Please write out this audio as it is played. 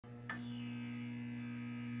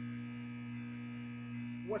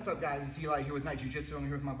What's up, guys? It's Eli here with Night Jiu-Jitsu. I'm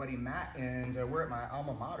here with my buddy Matt, and we're at my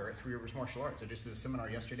alma mater at Three Rivers Martial Arts. I just did a seminar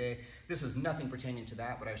yesterday. This is nothing pertaining to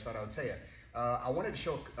that, but I just thought I would say it. I wanted to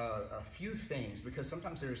show a few things because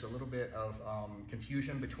sometimes there's a little bit of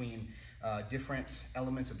confusion between different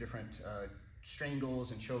elements of different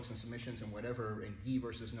strangles and chokes and submissions and whatever, and gi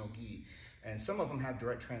versus no gi. And some of them have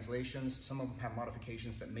direct translations, some of them have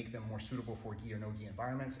modifications that make them more suitable for gi or no gi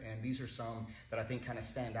environments, and these are some that I think kind of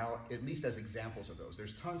stand out, at least as examples of those.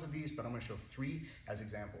 There's tons of these, but I'm gonna show 3 as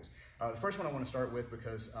examples. The first one I wanna start with,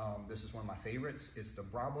 because this is one of my favorites, it's the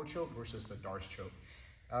Brabo Choke versus the Darce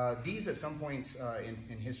Choke. These at some points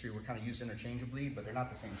in history were kind of used interchangeably, but they're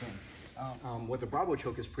not the same thing. What the Brabo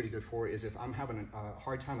Choke is pretty good for is if I'm having a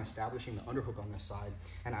hard time establishing the underhook on this side,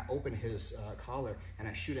 and I open his collar and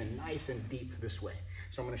I shoot in nice and deep this way.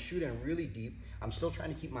 So I'm gonna shoot in really deep. I'm still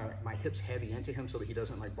trying to keep my hips heavy into him so that he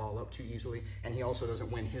doesn't like ball up too easily, and he also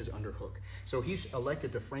doesn't win his underhook. So he's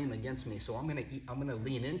elected to frame against me, so I'm gonna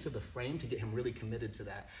lean into the frame to get him really committed to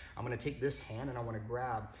that. I'm gonna take this hand and I wanna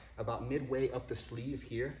grab about midway up the sleeve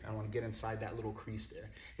here. I wanna get inside that little crease there.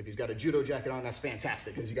 If he's got a judo jacket on, that's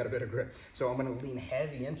fantastic because you got a better grip. So I'm gonna lean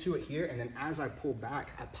heavy into it here, and then as I pull back,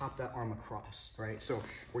 I pop that arm across, right? So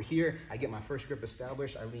we're here, I get my first grip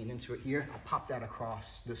established, I lean into it here, I pop that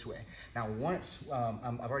across this way. Now once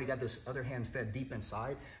I've already got this other hand fed deep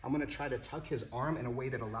inside, I'm gonna try to tuck his arm in a way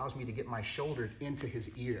that allows me to get my shoulder into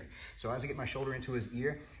his ear. So as I get my shoulder into his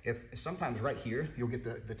ear, if sometimes right here, you'll get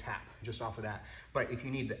the tap just off of that. But if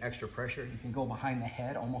you need the extra pressure, you can go behind the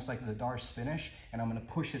head, almost like the Darce finish, and I'm gonna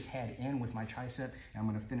push his head in with my tricep, and I'm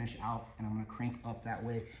gonna finish out, and I'm gonna crank up that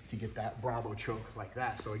way to get that Brabo Choke like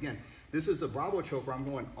that. So again, this is the Brabo Choke where I'm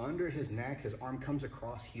going under his neck, his arm comes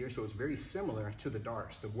across here, so it's very similar to the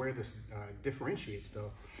Darce. Where this differentiates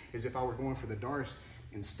though, is if I were going for the Darce,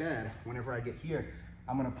 instead, whenever I get here,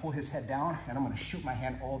 I'm gonna pull his head down and I'm gonna shoot my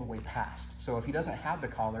hand all the way past. So if he doesn't have the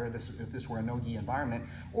collar, if this were a no-gi environment,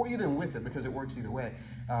 or even with it, because it works either way,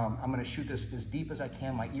 I'm gonna shoot this as deep as I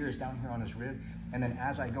can. My ear is down here on his rib. And then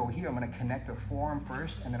as I go here, I'm gonna connect the forearm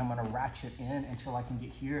first, and then I'm gonna ratchet in until I can get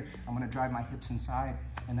here. I'm gonna drive my hips inside,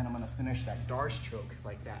 and then I'm gonna finish that Darce choke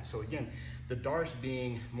like that. So again, the Darce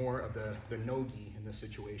being more of the no-gi in this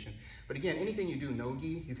situation. But again, anything you do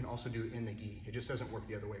no-gi, you can also do in the gi. It just doesn't work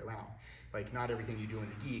the other way around. Like not everything you do in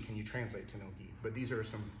the gi can you translate to no-gi, but these are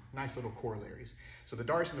some nice little corollaries. So the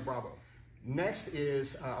Darce and the Brabo. Next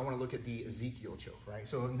is, I wanna look at the Ezekiel choke, right?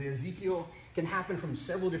 So the Ezekiel can happen from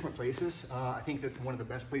several different places. I think that one of the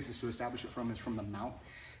best places to establish it from is from the mount.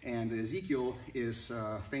 And the Ezekiel is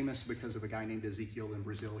famous because of a guy named Ezekiel in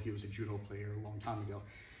Brazil. He was a judo player a long time ago.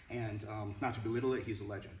 And not to belittle it, he's a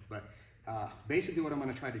legend. But basically what I'm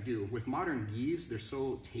gonna try to do, with modern gis, they're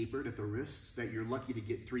so tapered at the wrists that you're lucky to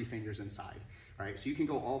get 3 fingers inside, right? So you can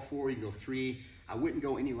go all 4, you can go 3. I wouldn't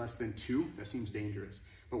go any less than 2, that seems dangerous.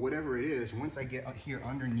 But whatever it is, once I get up here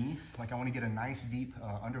underneath, like I wanna get a nice deep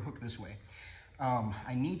underhook this way,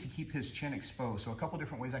 I need to keep his chin exposed. So a couple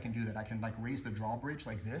different ways I can do that. I can like raise the drawbridge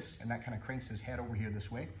like this, and that kind of cranks his head over here this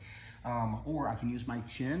way. Or I can use my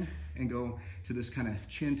chin and go to this kind of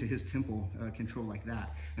chin to his temple control like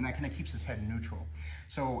that. And that kind of keeps his head neutral.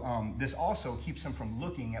 So this also keeps him from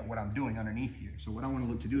looking at what I'm doing underneath here. So what I want to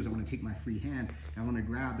look to do is I want to take my free hand and I want to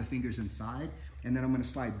grab the fingers inside, and then I'm going to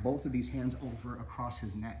slide both of these hands over across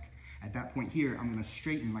his neck. At that point here, I'm gonna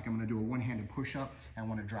straighten, like I'm gonna do a one-handed push-up, and I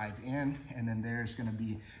wanna drive in, and then there's gonna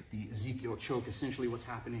be the Ezekiel choke. Essentially what's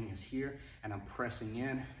happening is here, and I'm pressing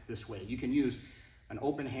in this way. You can use an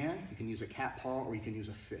open hand, you can use a cat paw, or you can use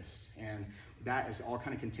a fist. And that is all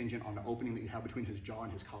kind of contingent on the opening that you have between his jaw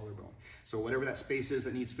and his collarbone. So whatever that space is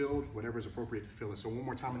that needs filled, whatever is appropriate to fill it. So one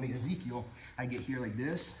more time in the Ezekiel, I get here like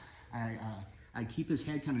this, I keep his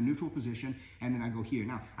head kind of neutral position, and then I go here.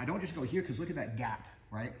 Now, I don't just go here, because look at that gap,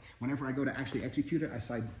 right? Whenever I go to actually execute it, I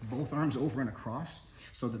slide both arms over and across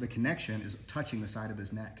so that the connection is touching the side of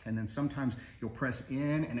his neck. And then sometimes you'll press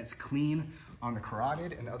in and it's clean on the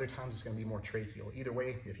carotid, and other times it's gonna be more tracheal. Either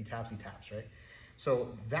way, if he taps, right?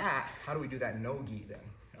 So that, how do we do that no-gi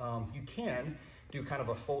then? You can do kind of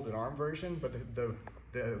a folded arm version, but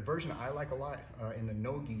the version I like a lot in the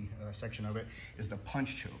no-gi section of it is the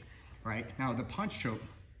punch choke. Right? Now the punch choke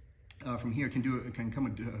from here can come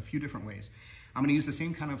in a few different ways. I'm gonna use the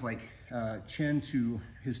same kind of like chin to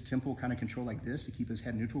his temple kind of control like this to keep his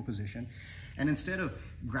head neutral position. And instead of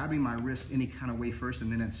grabbing my wrist any kind of way first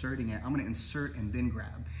and then inserting it, I'm gonna insert and then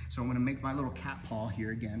grab. So I'm gonna make my little cat paw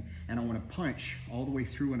here again, and I wanna punch all the way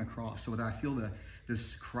through and across so that I feel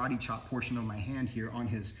this karate chop portion of my hand here on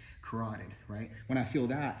his carotid, right? When I feel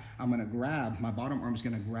that, I'm gonna grab, my bottom arm is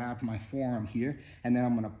gonna grab my forearm here, and then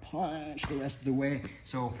I'm gonna punch the rest of the way.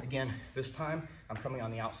 So again, this time, I'm coming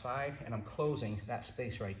on the outside and I'm closing that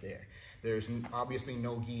space right there. There's obviously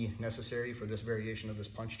no gi necessary for this variation of this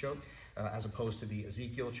punch choke, as opposed to the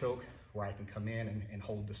Ezekiel choke, where I can come in and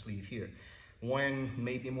hold the sleeve here. One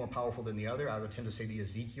may be more powerful than the other. I would tend to say the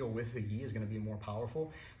Ezekiel with the gi is going to be more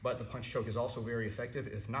powerful, but the punch choke is also very effective,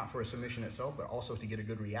 if not for a submission itself, but also to get a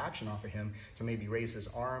good reaction off of him, to maybe raise his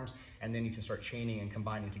arms, and then you can start chaining and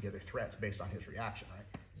combining together threats based on his reaction, right?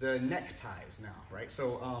 The neckties now, right?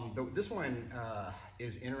 So this one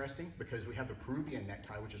is interesting because we have the Peruvian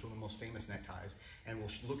necktie, which is one of the most famous neckties, and we'll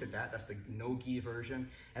look at that. That's the no gi version,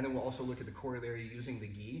 and then we'll also look at the corollary using the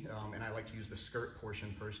gi. And I like to use the skirt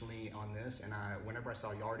portion personally on this. And whenever I saw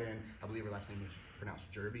Yarden, I believe her last name is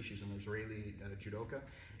pronounced Gerbi. She's an Israeli judoka,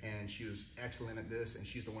 and she was excellent at this. And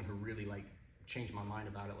she's the one who really like changed my mind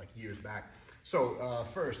about it like years back. So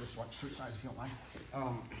first, let's switch sides if you don't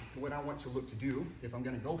mind. What I want to look to do, if I'm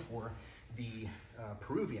gonna go for the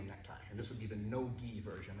Peruvian necktie, and this would be the no gi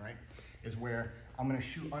version, right, is where I'm gonna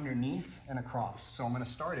shoot underneath and across. So I'm gonna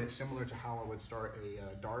start it similar to how I would start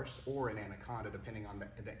a Darce or an Anaconda, depending on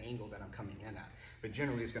the angle that I'm coming in at. But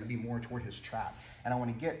generally, it's gonna be more toward his trap. And I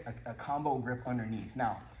wanna get a combo grip underneath.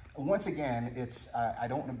 Now, once again, it's I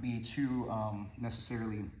don't want to be too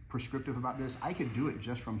necessarily prescriptive about this. I could do it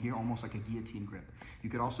just from here, almost like a guillotine grip. You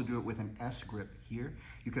could also do it with an S grip here.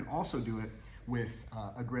 You could also do it with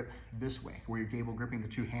a grip this way, where you're gable gripping the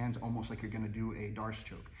two hands, almost like you're going to do a Darce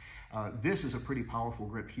choke. This is a pretty powerful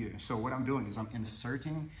grip here. So what I'm doing is I'm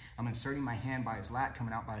inserting my hand by his lat,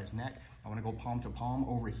 coming out by his neck. I want to go palm to palm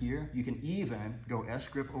over here. You can even go S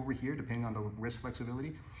grip over here, depending on the wrist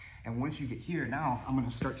flexibility. And once you get here, now I'm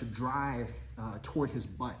gonna start to drive toward his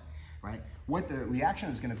butt, right? What the reaction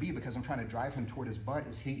is gonna be, because I'm trying to drive him toward his butt,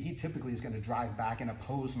 is he typically is gonna drive back and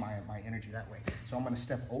oppose my energy that way. So I'm gonna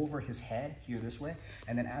step over his head here this way,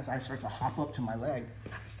 and then as I start to hop up to my leg,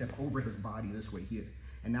 step over his body this way here.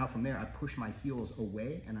 And now from there, I push my heels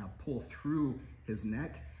away and I pull through his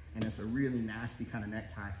neck, and it's a really nasty kind of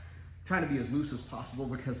necktie. Trying to be as loose as possible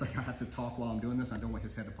because I have to talk while I'm doing this. I don't want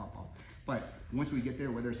his head to pop off. But once we get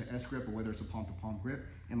there, whether it's an S grip or whether it's a palm-to-palm grip,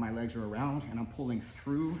 and my legs are around and I'm pulling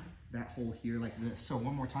through that hole here like this. So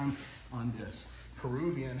one more time on this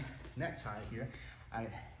Peruvian necktie here, I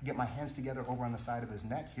get my hands together over on the side of his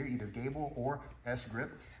neck here, either gable or S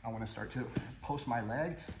grip. I want to start to post my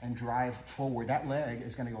leg and drive forward. That leg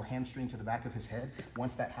is going to go hamstring to the back of his head.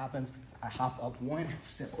 Once that happens, I hop up one,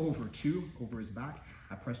 step over two, over his back.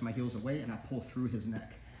 I press my heels away and I pull through his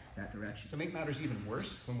neck that direction. To make matters even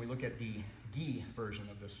worse, when we look at the gi version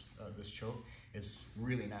of this choke, it's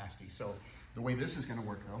really nasty. So the way this is going to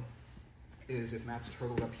work though is if Matt's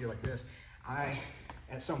turtled up here like this, I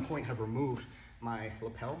at some point have removed my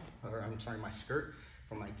lapel, or I'm sorry, my skirt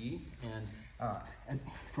from my gi, and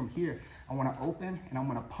from here I want to open and I'm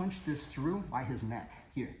going to punch this through by his neck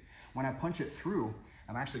here. When I punch it through,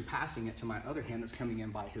 I'm actually passing it to my other hand that's coming in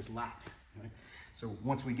by his lat. Right? So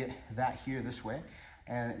once we get that here this way,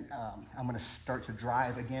 and I'm gonna start to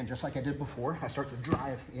drive again, just like I did before. I start to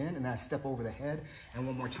drive in and then I step over the head. And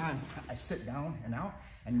one more time, I sit down and out.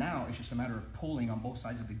 And now it's just a matter of pulling on both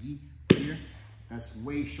sides of the gi here. That's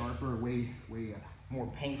way sharper, way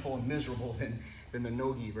more painful and miserable than the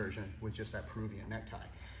no gi version with just that Peruvian necktie.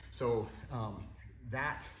 So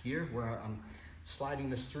that here, where I'm sliding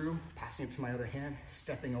this through, passing it to my other hand,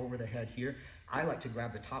 stepping over the head here. I like to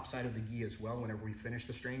grab the top side of the gi as well whenever we finish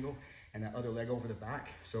the strangle, and that other leg over the back.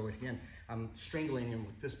 So again, I'm strangling him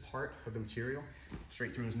with this part of the material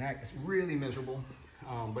straight through his neck. It's really miserable,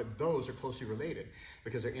 but those are closely related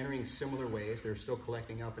because they're entering similar ways. They're still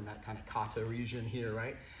collecting up in that kind of kata region here,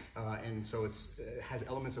 right? And so it has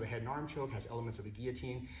elements of a head and arm choke, has elements of a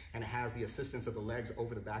guillotine, and it has the assistance of the legs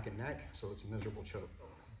over the back and neck, so it's a miserable choke.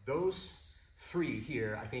 Those three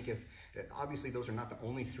here, I think obviously those are not the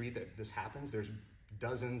only three that this happens. There's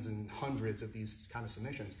dozens and hundreds of these kind of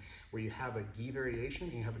submissions where you have a gi variation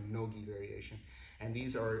and you have a no gi variation. And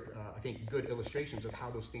these are, I think, good illustrations of how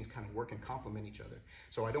those things kind of work and complement each other.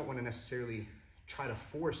 So I don't want to necessarily try to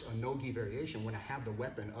force a no gi variation when I have the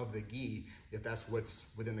weapon of the gi, if that's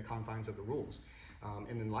what's within the confines of the rules.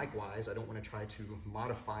 And then likewise, I don't want to try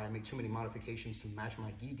to make too many modifications to match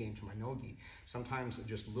my gi game to my no gi. Sometimes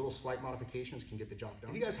just little slight modifications can get the job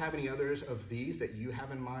done. If you guys have any others of these that you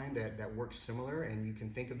have in mind that work similar, and you can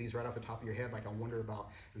think of these right off the top of your head, like I wonder about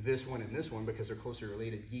this one and this one because they're closely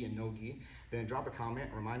related, gi and no gi, then drop a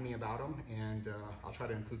comment, remind me about them, and I'll try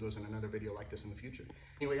to include those in another video like this in the future.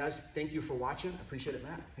 Anyway, guys, thank you for watching. I appreciate it,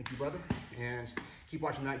 Matt. Thank you, brother. And keep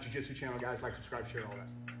watching the Jiu-Jitsu channel, guys. Like, subscribe, share, all that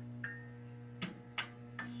stuff.